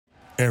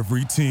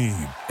Every team,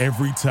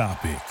 every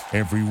topic,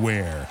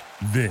 everywhere.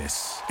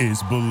 This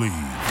is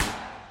Believe.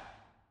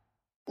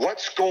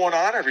 What's going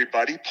on,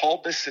 everybody?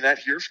 Paul Bissonnette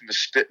here from the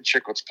Spit and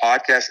Chicklets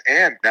podcast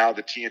and now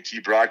the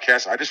TNT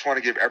broadcast. I just want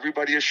to give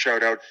everybody a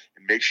shout out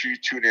and make sure you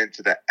tune in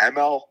to the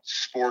ML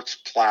Sports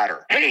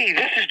Platter. Hey,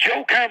 this is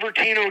Joe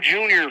Convertino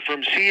Jr.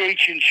 from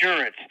CH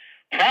Insurance,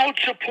 proud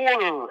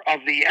supporter of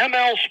the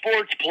ML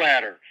Sports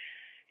Platter.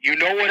 You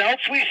know what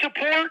else we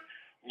support?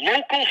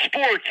 Local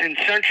sports in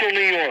Central New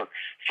York,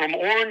 from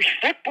Orange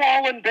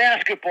football and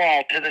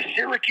basketball to the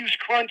Syracuse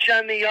Crunch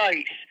on the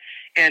ice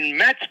and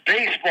Mets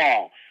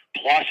baseball,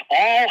 plus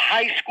all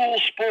high school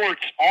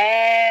sports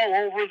all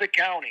over the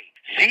county.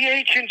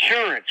 CH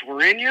Insurance,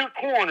 we're in your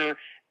corner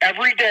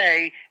every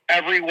day,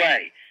 every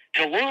way.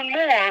 To learn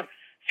more,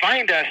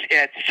 find us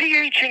at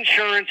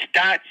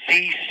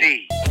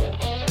chinsurance.cc.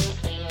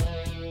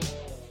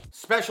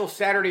 Special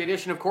Saturday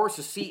edition, of course,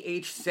 is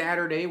CH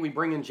Saturday. We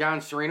bring in John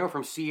Sereno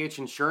from CH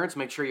Insurance.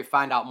 Make sure you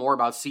find out more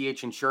about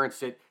CH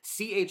Insurance at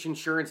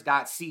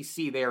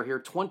chinsurance.cc. They are here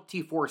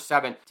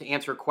 24/7 to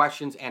answer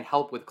questions and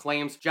help with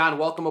claims. John,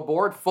 welcome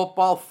aboard.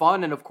 Football,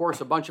 fun, and of course,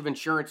 a bunch of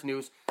insurance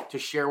news to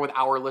share with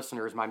our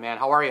listeners, my man.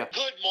 How are you?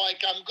 Good,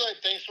 Mike. I'm good.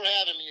 Thanks for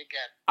having me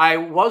again. I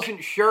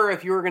wasn't sure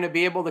if you were going to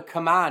be able to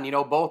come on. You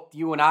know, both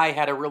you and I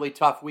had a really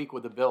tough week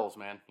with the Bills,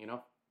 man, you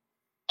know?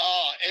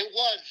 It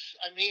was.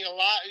 I mean, a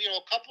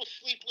couple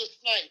sleepless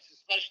nights,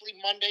 especially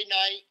Monday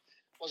night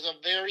was a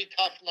very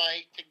tough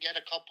night to get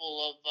to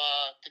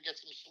get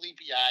some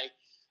sleepy eye.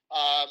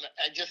 I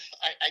just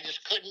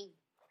couldn't.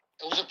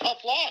 It was a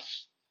tough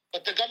loss,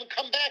 but they're going to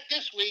come back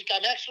this week.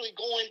 I'm actually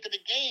going to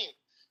the game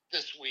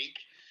this week.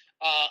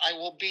 I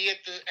will be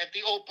at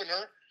the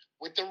opener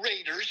with the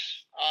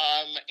Raiders,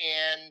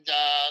 and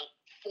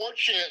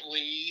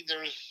fortunately,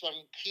 there's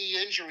some key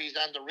injuries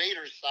on the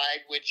Raiders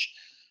side, which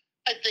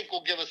I think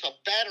will give us a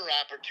better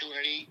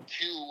opportunity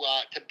to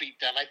beat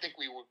them. I think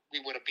we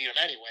would have beat them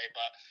anyway,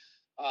 but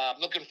I'm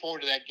looking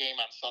forward to that game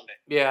on Sunday.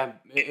 Yeah,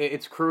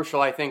 it's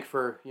crucial, I think,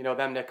 for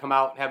them to come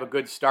out and have a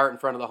good start in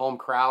front of the home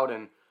crowd,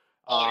 and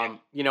and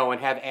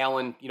have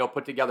Allen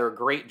put together a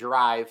great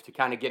drive to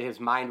kind of get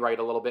his mind right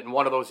a little bit. And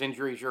one of those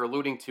injuries you're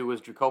alluding to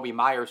is Jacoby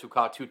Myers, who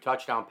caught 2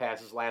 touchdown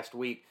passes last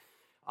week.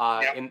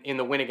 In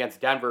the win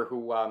against Denver,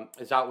 who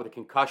is out with a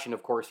concussion.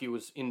 Of course, he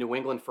was in New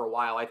England for a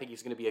while. I think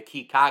he's going to be a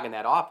key cog in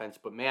that offense.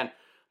 But, man,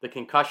 the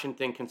concussion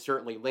thing can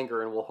certainly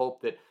linger, and we'll hope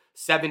that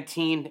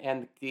 17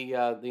 and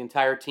the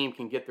entire team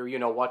can get their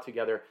you-know-what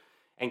together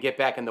and get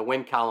back in the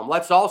win column.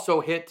 Let's also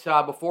hit,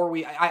 I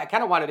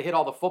kind of wanted to hit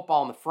all the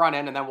football on the front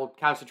end, and then we'll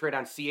concentrate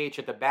on CH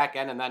at the back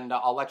end, and then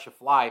I'll let you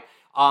fly.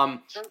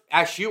 Sure.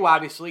 SU,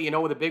 obviously,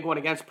 with a big one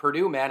against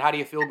Purdue, man. How do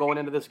you feel going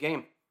into this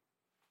game?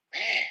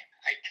 Man,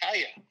 I tell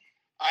you,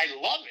 I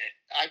love it.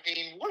 I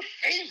mean, we're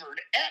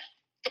favored at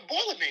the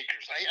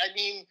Boilermakers. I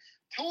mean,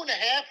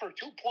 2.5 or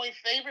 2-point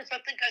favorites, I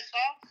think I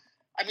saw.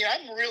 I mean,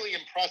 I'm really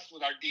impressed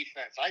with our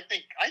defense. I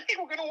think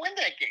we're going to win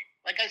that game.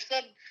 Like I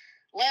said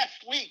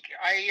last week,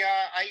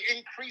 I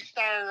increased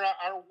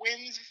our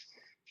wins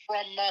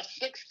from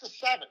 6 to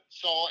 7.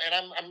 So, and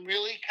I'm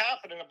really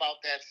confident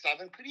about that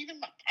 7. Could even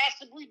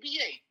possibly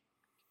be 8.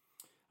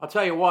 I'll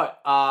tell you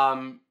what.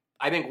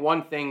 I think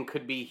one thing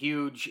could be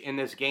huge in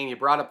this game. You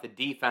brought up the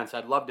defense.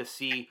 I'd love to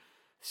see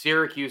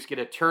Syracuse get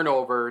a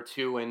turnover or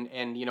two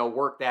and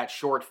work that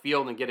short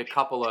field and get a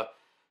couple of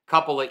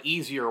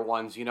easier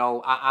ones,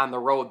 on the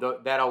road.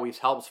 That always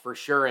helps for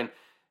sure. And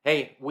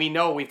hey,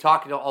 we've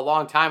talked a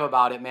long time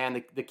about it,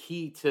 man. The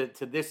key to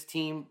this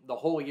team the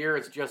whole year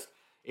is just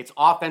its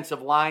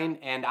offensive line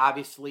and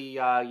obviously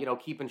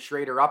keeping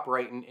Schrader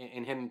upright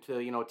and him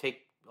to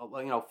take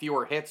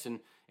fewer hits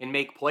and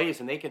make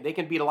plays, and they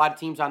can beat a lot of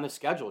teams on this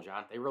schedule,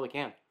 John. They really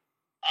can.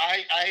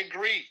 I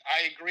agree.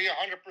 I agree 100%,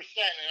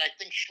 and I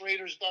think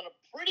Schrader's done a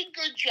pretty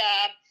good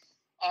job.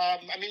 I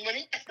mean, when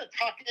he has to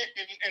tuck it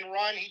and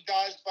run, he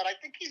does, but I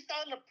think he's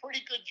done a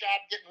pretty good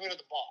job getting rid of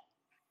the ball.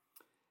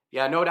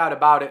 Yeah, no doubt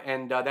about it,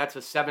 and that's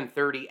a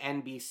 7:30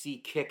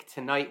 NBC kick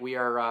tonight. We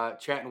are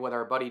chatting with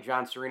our buddy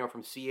John Sereno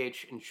from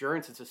CH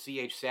Insurance. It's a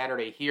CH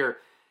Saturday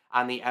here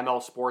on the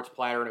ML Sports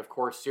Platter, and of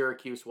course,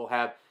 Syracuse will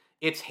have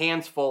its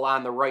hands full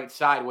on the right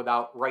side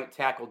without right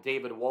tackle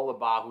David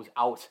Wollabah, who's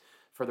out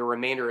for the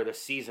remainder of the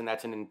season.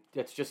 That's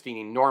just an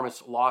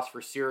enormous loss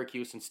for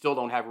Syracuse, and still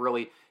don't have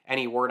really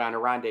any word on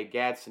Arande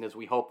Gadsden, as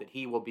we hope that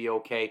he will be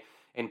okay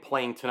in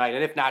playing tonight.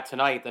 And if not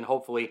tonight, then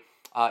hopefully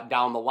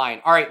down the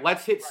line. All right,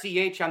 let's hit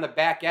CH on the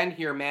back end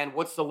here, man.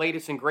 What's the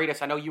latest and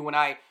greatest? I know you and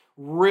I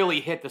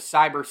really hit the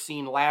cyber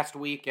scene last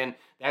week, and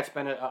that's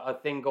been a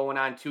thing going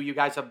on too. You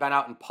guys have been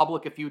out in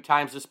public a few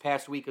times this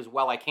past week as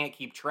well. I can't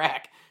keep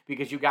track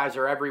because you guys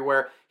are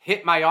everywhere.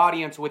 Hit my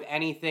audience with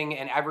anything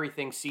and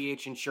everything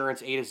CH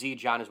Insurance A to Z,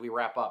 John, as we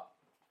wrap up.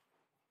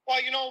 Well,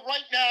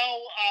 right now,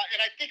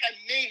 and I think I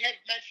may have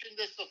mentioned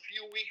this a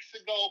few weeks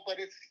ago, but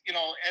it's,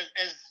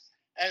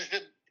 as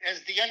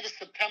the end of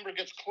September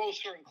gets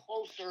closer and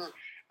closer,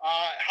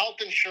 health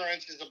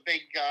insurance is a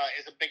big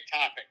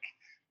topic.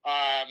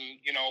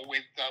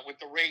 With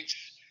the rates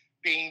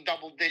being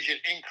double-digit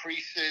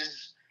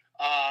increases,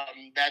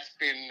 That's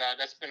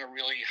been a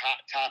really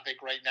hot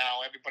topic right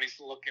now. Everybody's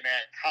looking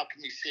at how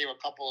can we save a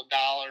couple of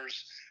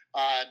dollars.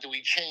 Do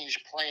we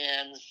change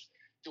plans?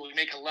 Do we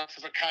make a less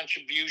of a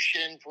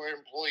contribution for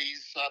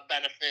employees'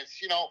 benefits?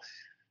 You don't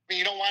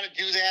want to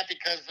do that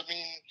because,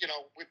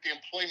 with the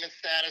employment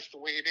status the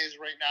way it is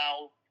right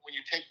now, when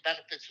you take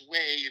benefits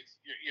away,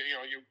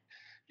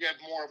 you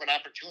have more of an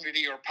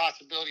opportunity or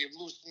possibility of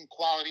losing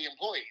quality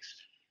employees.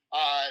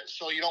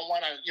 So you don't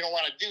want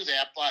to do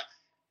that, but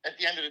at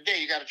the end of the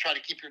day, you got to try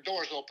to keep your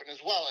doors open as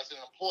well as an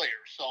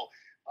employer. So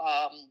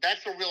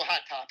that's a real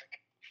hot topic.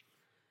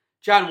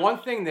 John,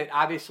 one thing that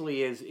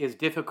obviously is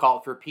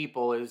difficult for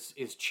people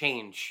is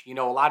change.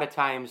 A lot of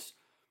times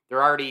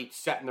they're already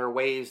set in their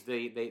ways.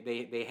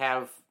 They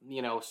have,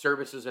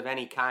 services of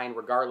any kind,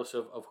 regardless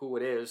of who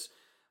it is.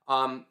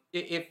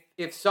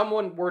 If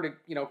someone were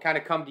to, kind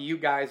of come to you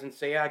guys and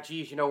say,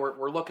 geez,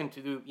 we're looking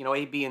to do,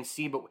 A, B, and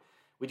C, but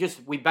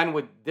we've been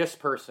with this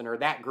person or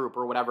that group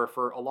or whatever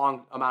for a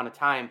long amount of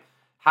time.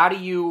 How do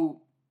you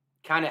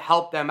kind of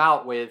help them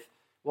out with,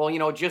 well,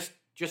 just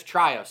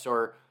try us,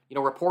 or,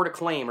 report a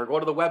claim, or go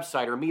to the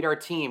website, or meet our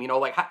team?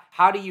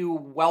 How do you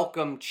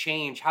welcome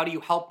change? How do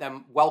you help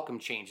them welcome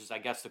change is, I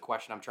guess, the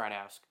question I'm trying to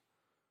ask.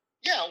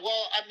 Yeah,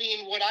 well,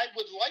 what I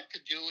would like to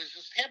do is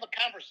just have a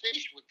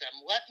conversation with them.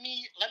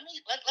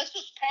 Let's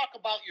just talk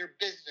about your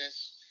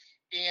business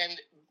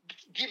and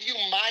give you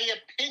my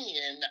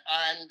opinion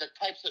on the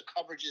types of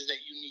coverages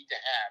that you need to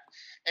have.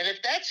 And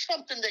if that's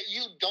something that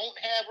you don't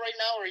have right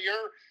now, or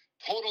you're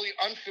totally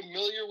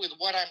unfamiliar with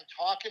what I'm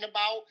talking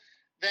about,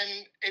 then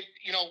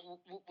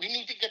we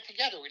need to get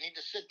together. We need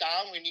to sit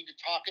down. We need to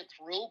talk it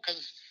through.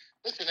 Because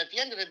listen, at the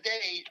end of the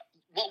day,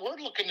 what we're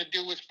looking to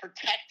do is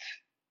protect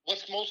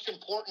what's most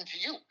important to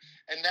you,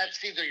 and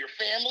that's either your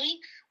family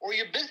or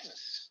your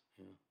business.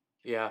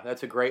 Yeah,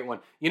 that's a great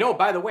one.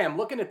 By the way, I'm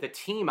looking at the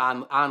team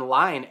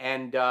online,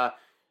 and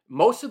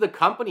most of the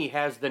company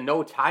has the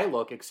no tie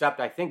look,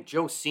 except I think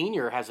Joe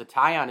Sr. has a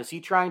tie on. Is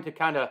he trying to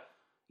kind of,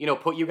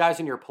 put you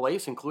guise in your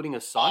place, including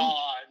his son?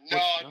 No,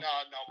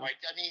 Mike.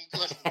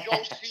 Listen,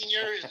 Joe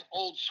Sr. is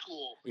old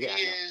school. Yeah,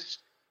 he is,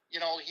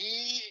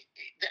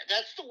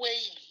 that's the way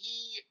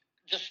he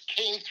just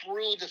came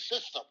through the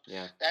system.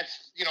 Yeah.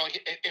 That's,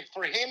 if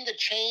for him to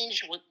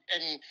change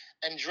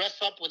and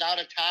dress up without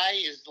a tie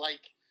is like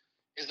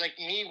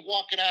me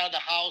walking out of the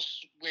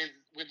house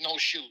with no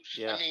shoes.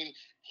 Yeah.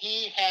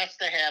 He has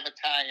to have a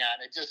tie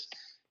on.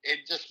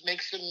 It just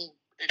makes him.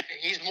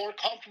 He's more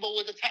comfortable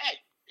with a tie.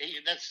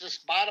 That's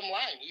just bottom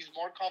line. He's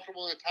more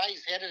comfortable with a tie.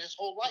 He's had it his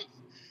whole life.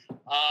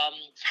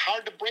 It's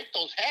hard to break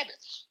those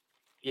habits.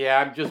 Yeah,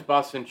 I'm just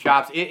busting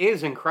chops. It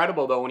is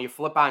incredible, though, when you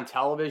flip on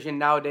television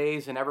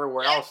nowadays and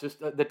everywhere else. Just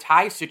the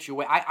tie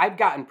situation.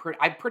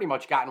 I've pretty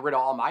much gotten rid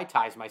of all my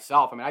ties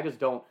myself. I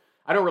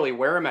don't really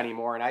wear them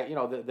anymore.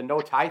 And the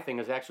no tie thing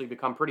has actually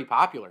become pretty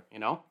popular.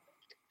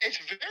 It's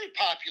very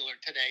popular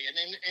today, and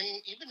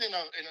even in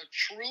a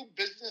true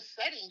business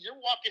setting, you're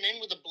walking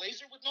in with a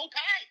blazer with no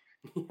tie.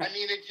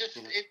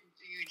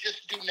 You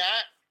just do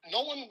not.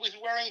 No one was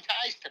wearing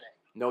ties today.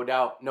 No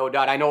doubt.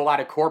 I know a lot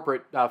of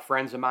corporate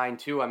friends of mine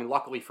too.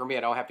 Luckily for me, I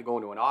don't have to go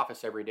into an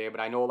office every day,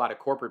 but I know a lot of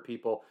corporate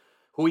people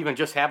who even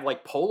just have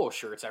like polo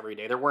shirts every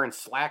day. They're wearing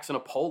slacks and a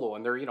polo,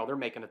 and they're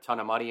making a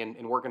ton of money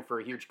and working for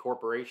a huge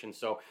corporation.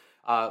 So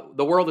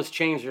the world has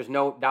changed. There's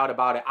no doubt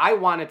about it. I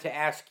wanted to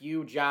ask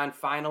you, John,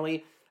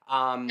 finally,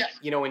 yes.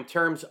 In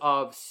terms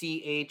of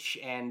CH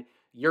and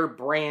your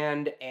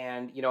brand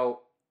and,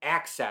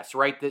 access,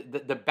 right?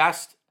 The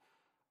best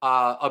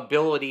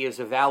ability is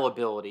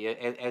availability,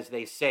 as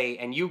they say,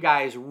 and you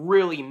guys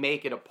really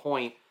make it a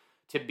point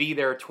to be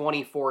there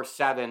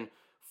 24/7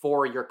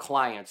 for your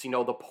clients.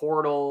 The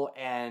portal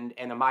and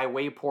the My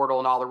Way portal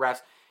and all the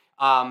rest.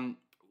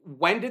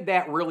 When did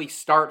that really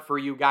start for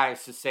you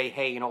guys to say,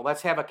 hey,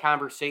 let's have a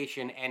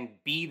conversation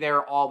and be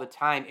there all the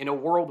time in a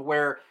world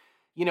where,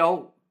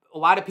 a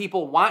lot of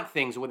people want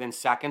things within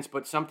seconds,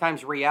 but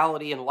sometimes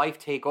reality and life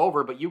take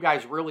over. But you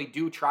guys really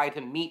do try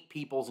to meet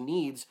people's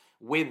needs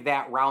with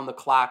that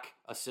round-the-clock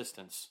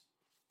assistance.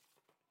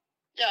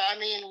 Yeah,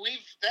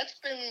 that's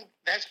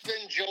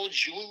been Joe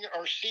Jr.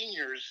 or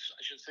Senior's,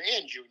 I should say,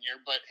 and Junior,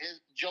 but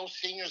Joe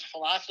Senior's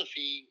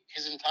philosophy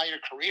his entire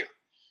career.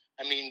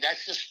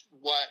 That's just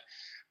what.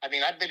 I've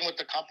been with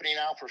the company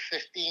now for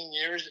 15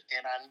 years,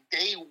 and on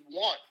day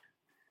one,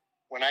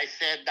 when I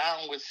sat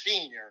down with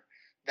Senior,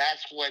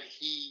 that's what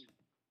he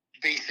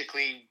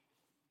basically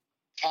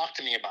talked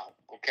to me about,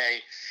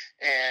 okay,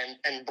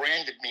 and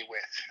branded me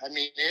with.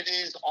 It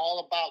is all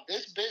about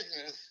this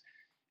business.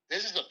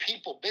 This is a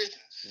people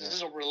business. Yeah. This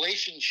is a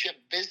relationship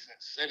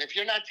business. And if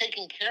you're not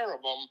taking care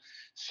of them,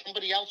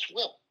 somebody else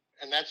will.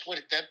 And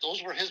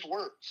those were his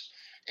words.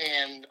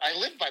 And I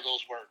live by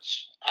those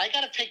words. I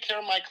got to take care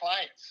of my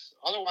clients.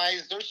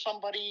 Otherwise, there's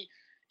somebody,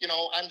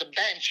 on the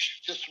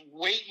bench just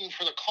waiting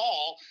for the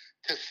call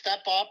to step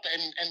up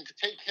and to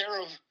take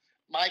care of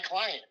my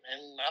client.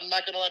 And I'm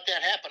not going to let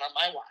that happen on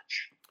my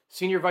watch.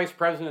 Senior Vice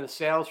President of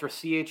Sales for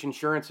CH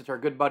Insurance. It's our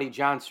good buddy,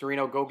 John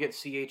Sereno. Go get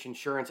CH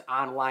Insurance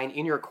online,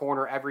 in your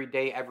corner, every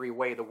day, every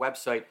way. The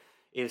website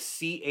is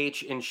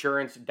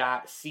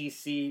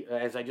chinsurance.cc.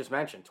 As I just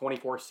mentioned,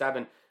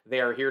 24/7. They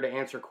are here to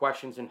answer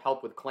questions and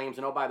help with claims.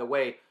 And oh, by the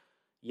way,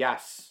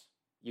 yes,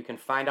 you can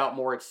find out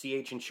more at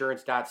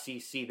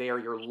chinsurance.cc. They are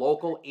your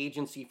local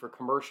agency for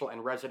commercial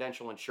and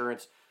residential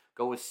insurance.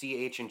 Go with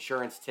CH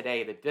Insurance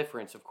today. The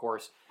difference, of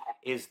course,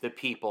 is the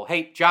people.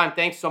 Hey, John,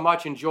 thanks so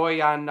much.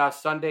 Enjoy on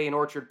Sunday in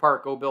Orchard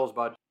Park. Go Bills,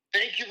 bud.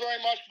 Thank you very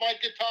much,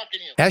 Mike. Good talking to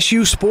you.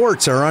 SU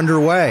Sports are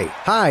underway.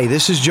 Hi,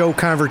 this is Joe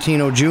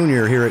Convertino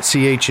Jr. here at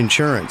CH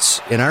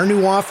Insurance. In our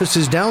new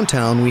offices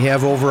downtown, we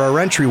have over our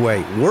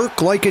entryway,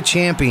 Work Like a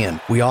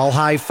Champion. We all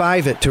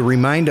high-five it to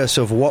remind us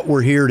of what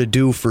we're here to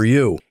do for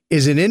you.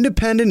 As an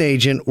independent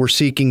agent, we're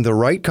seeking the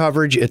right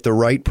coverage at the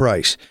right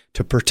price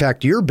to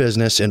protect your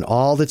business and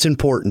all that's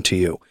important to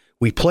you.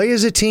 We play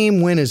as a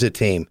team, win as a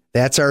team.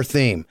 That's our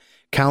theme.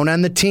 Count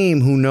on the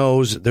team who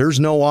knows there's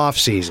no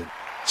off-season.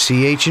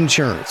 CH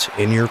Insurance,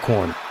 in your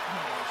corner.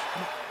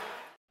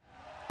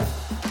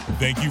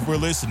 Thank you for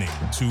listening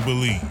to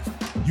Believe.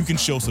 You can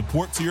show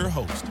support to your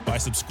host by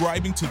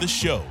subscribing to the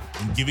show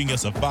and giving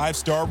us a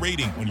 5-star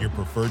rating on your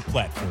preferred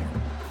platform.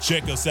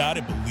 Check us out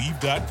at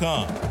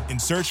Believe.com and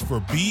search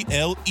for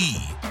BLEAV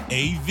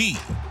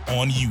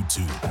on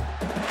YouTube.